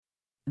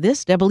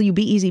This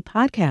WBEZ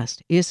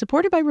podcast is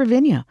supported by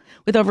Ravinia,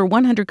 with over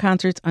 100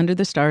 concerts under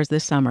the stars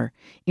this summer,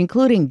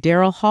 including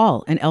Daryl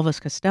Hall and Elvis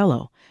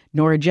Costello,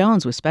 Norah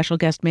Jones with special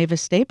guest Mavis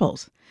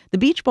Staples, The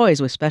Beach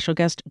Boys with special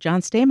guest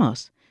John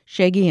Stamos,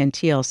 Shaggy and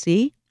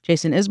TLC,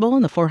 Jason Isbell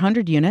and the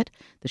 400 Unit,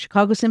 the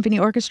Chicago Symphony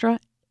Orchestra,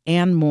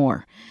 and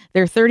more.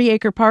 Their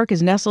 30-acre park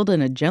is nestled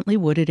in a gently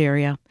wooded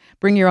area.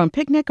 Bring your own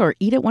picnic or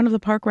eat at one of the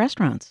park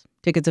restaurants.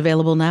 Tickets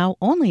available now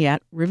only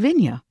at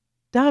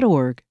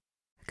ravinia.org.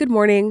 Good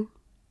morning.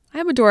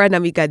 I'm Adora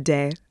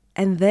Namigade,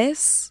 and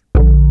this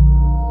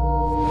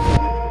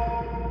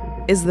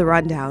is The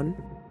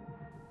Rundown.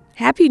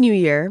 Happy New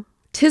Year.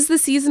 'Tis the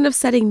season of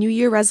setting New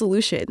Year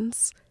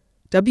resolutions.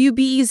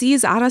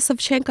 WBEZ's Anna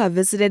Savchenko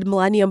visited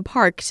Millennium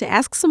Park to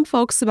ask some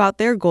folks about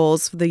their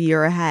goals for the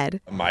year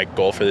ahead. My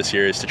goal for this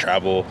year is to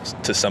travel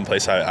to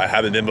someplace I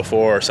haven't been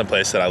before, or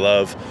someplace that I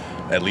love,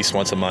 at least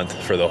once a month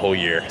for the whole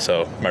year.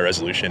 So my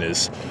resolution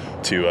is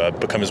to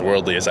become as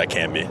worldly as I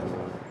can be.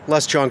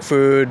 Less junk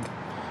food,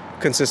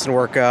 consistent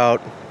workout,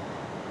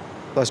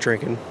 less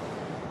drinking.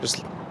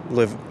 Just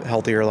live a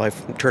healthier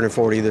life. I'm turning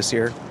 40 this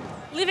year.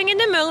 Living in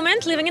the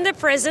moment, living in the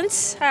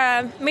present.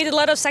 Made a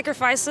lot of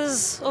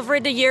sacrifices over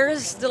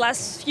the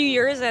last few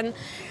years, and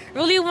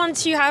really want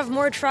to have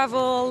more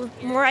travel,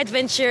 more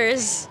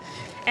adventures,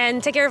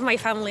 and take care of my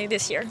family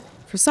this year.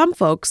 For some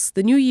folks,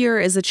 the new year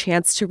is a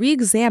chance to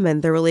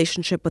re-examine their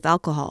relationship with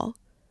alcohol.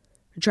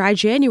 Dry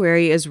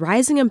January is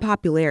rising in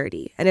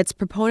popularity, and its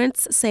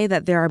proponents say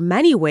that there are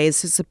many ways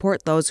to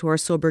support those who are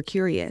sober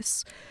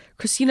curious.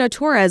 Cristina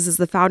Torres is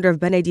the founder of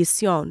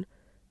Benedicion,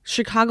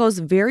 Chicago's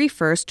very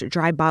first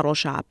dry bottle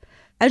shop,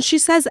 and she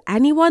says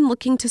anyone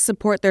looking to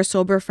support their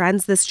sober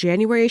friends this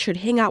January should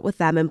hang out with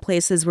them in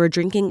places where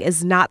drinking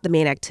is not the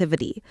main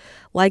activity,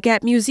 like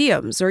at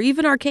museums or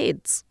even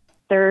arcades.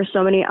 There are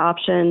so many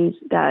options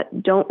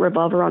that don't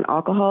revolve around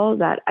alcohol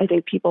that I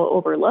think people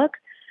overlook.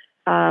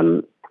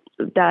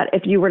 That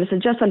if you were to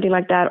suggest something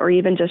like that, or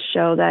even just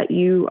show that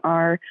you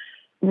are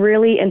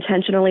really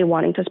intentionally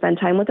wanting to spend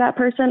time with that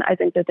person, I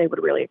think that they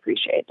would really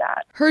appreciate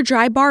that. Her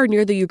dry bar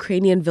near the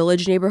Ukrainian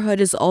Village neighborhood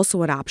is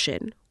also an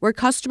option, where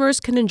customers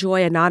can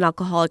enjoy a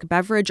non-alcoholic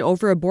beverage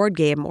over a board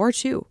game or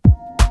two.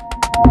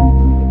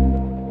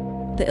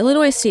 The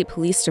Illinois State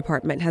Police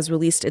Department has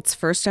released its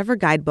first ever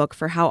guidebook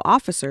for how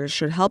officers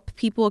should help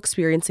people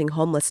experiencing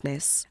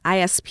homelessness.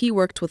 ISP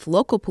worked with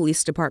local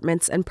police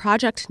departments and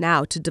Project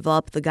Now to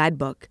develop the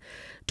guidebook.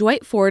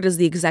 Dwight Ford is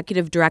the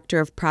executive director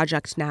of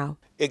Project Now.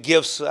 It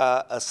gives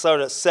a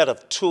sort of set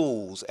of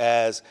tools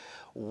as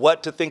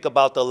what to think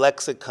about the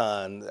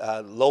lexicon,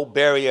 low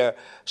barrier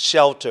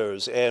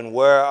shelters, and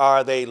where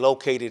are they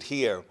located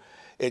here.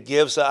 It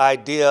gives an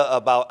idea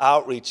about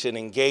outreach and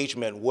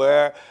engagement.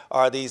 Where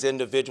are these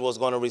individuals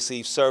going to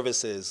receive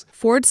services?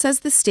 Ford says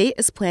the state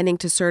is planning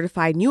to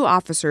certify new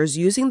officers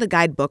using the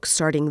guidebook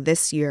starting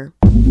this year.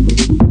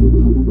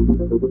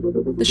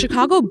 The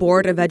Chicago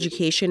Board of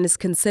Education is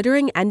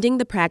considering ending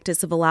the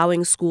practice of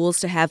allowing schools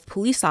to have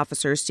police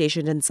officers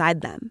stationed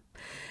inside them.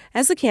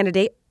 As a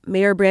candidate,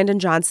 Mayor Brandon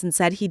Johnson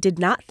said he did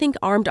not think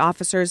armed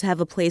officers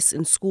have a place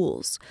in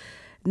schools.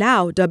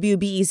 Now,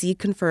 WBEZ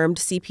confirmed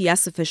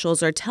CPS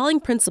officials are telling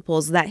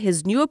principals that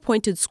his new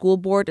appointed school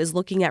board is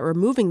looking at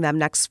removing them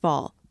next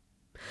fall.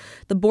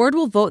 The board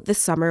will vote this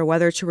summer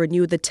whether to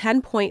renew the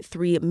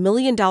 $10.3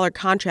 million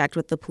contract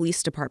with the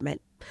police department.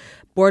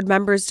 Board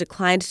members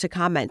declined to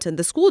comment, and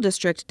the school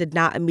district did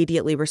not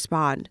immediately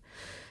respond.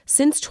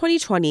 Since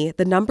 2020,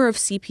 the number of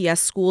CPS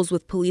schools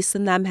with police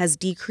in them has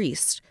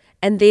decreased,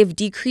 and they've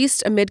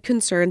decreased amid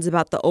concerns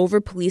about the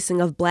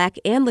over-policing of Black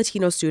and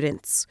Latino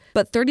students.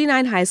 But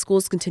 39 high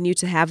schools continue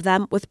to have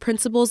them, with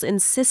principals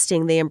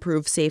insisting they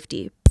improve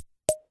safety.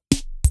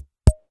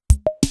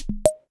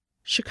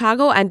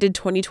 Chicago ended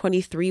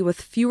 2023 with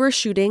fewer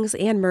shootings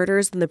and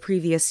murders than the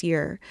previous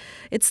year.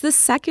 It's the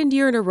second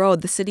year in a row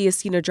the city has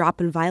seen a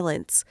drop in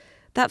violence.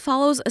 That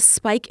follows a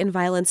spike in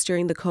violence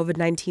during the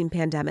COVID-19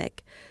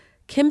 pandemic.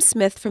 Kim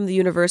Smith from the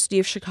University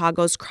of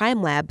Chicago's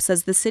Crime Lab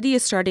says the city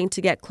is starting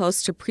to get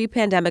close to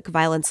pre-pandemic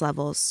violence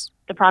levels.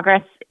 The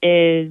progress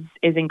is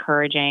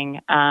encouraging,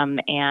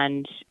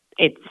 and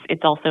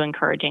it's also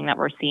encouraging that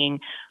we're seeing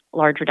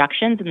large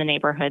reductions in the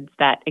neighborhoods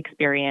that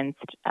experienced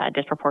a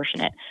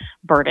disproportionate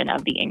burden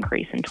of the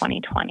increase in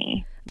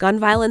 2020. Gun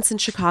violence in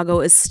Chicago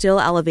is still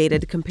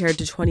elevated compared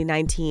to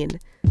 2019.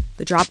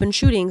 The drop in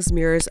shootings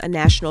mirrors a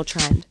national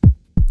trend.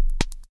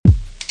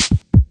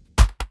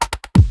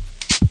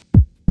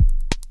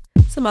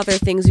 Some other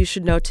things you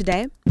should know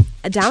today.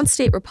 A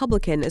downstate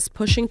Republican is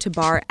pushing to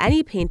bar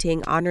any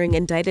painting honoring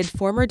indicted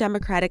former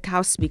Democratic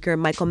House Speaker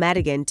Michael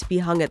Madigan to be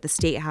hung at the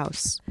State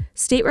House.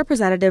 State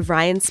Representative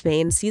Ryan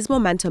Spain sees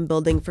momentum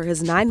building for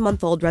his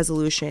 9-month-old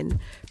resolution,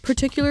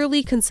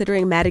 particularly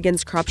considering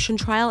Madigan's corruption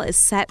trial is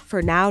set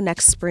for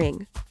next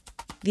spring.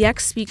 The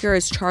ex-speaker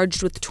is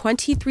charged with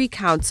 23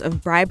 counts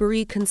of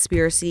bribery,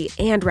 conspiracy,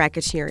 and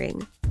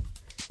racketeering.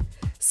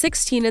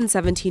 16 and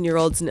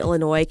 17-year-olds in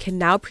Illinois can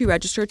now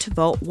pre-register to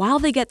vote while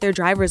they get their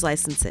driver's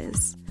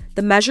licenses.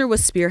 The measure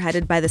was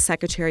spearheaded by the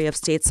Secretary of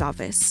State's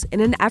office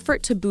in an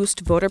effort to boost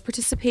voter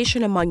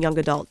participation among young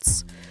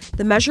adults.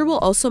 The measure will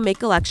also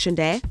make Election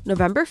Day,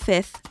 November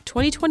 5th,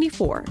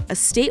 2024, a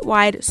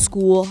statewide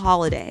school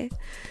holiday.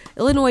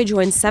 Illinois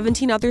joins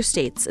 17 other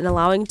states in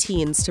allowing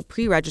teens to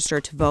pre-register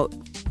to vote.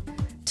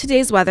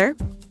 Today's weather.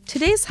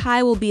 Today's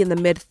high will be in the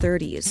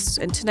mid-30s,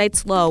 and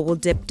tonight's low will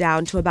dip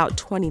down to about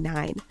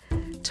 29.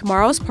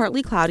 Tomorrow's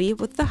partly cloudy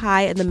with the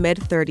high in the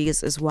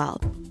mid-30s as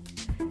well.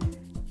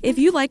 If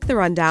you like The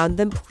Rundown,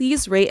 then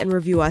please rate and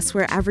review us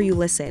wherever you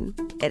listen.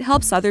 It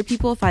helps other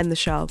people find the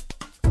show.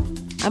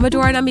 I'm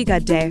Adora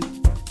Namigade.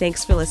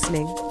 Thanks for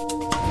listening.